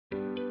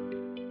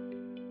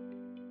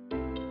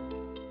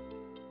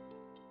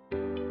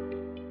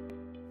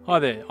Hi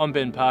there, I'm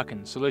Ben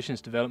Parkin,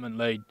 Solutions Development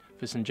Lead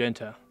for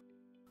Syngenta.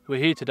 We're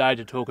here today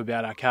to talk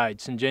about Arcade,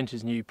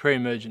 Syngenta's new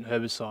pre-emergent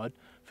herbicide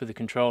for the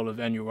control of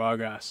annual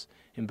ryegrass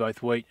in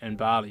both wheat and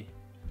barley.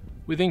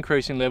 With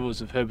increasing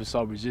levels of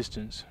herbicide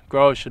resistance,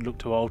 growers should look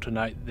to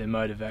alternate their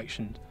mode of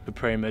action for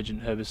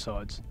pre-emergent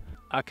herbicides.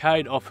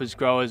 Arcade offers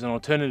growers an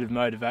alternative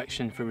mode of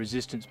action for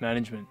resistance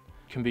management.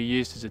 It can be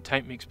used as a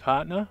tank mix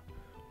partner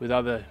with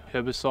other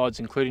herbicides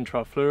including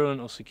trifluralin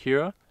or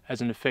Secura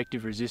as an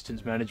effective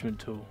resistance management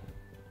tool.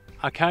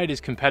 Arcade is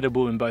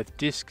compatible in both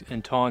disc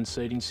and tine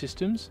seeding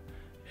systems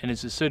and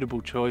is a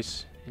suitable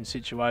choice in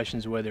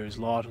situations where there is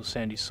light or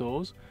sandy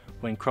soils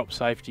when crop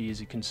safety is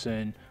a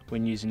concern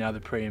when using other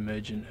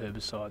pre-emergent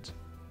herbicides.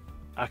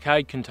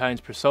 Arcade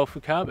contains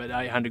Prosulfocarb at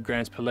 800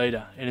 grams per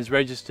litre and is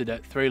registered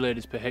at 3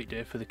 litres per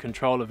hectare for the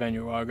control of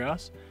annual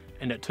ryegrass,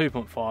 and at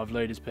 2.5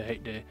 litres per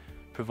hectare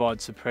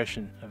provides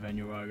suppression of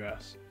annual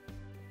ryegrass.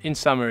 In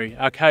summary,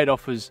 Arcade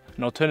offers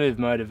an alternative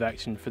mode of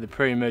action for the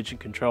pre-emergent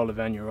control of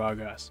annual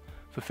ryegrass.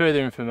 For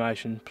further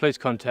information, please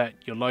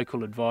contact your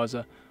local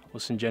advisor or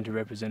Syngenta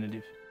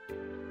representative.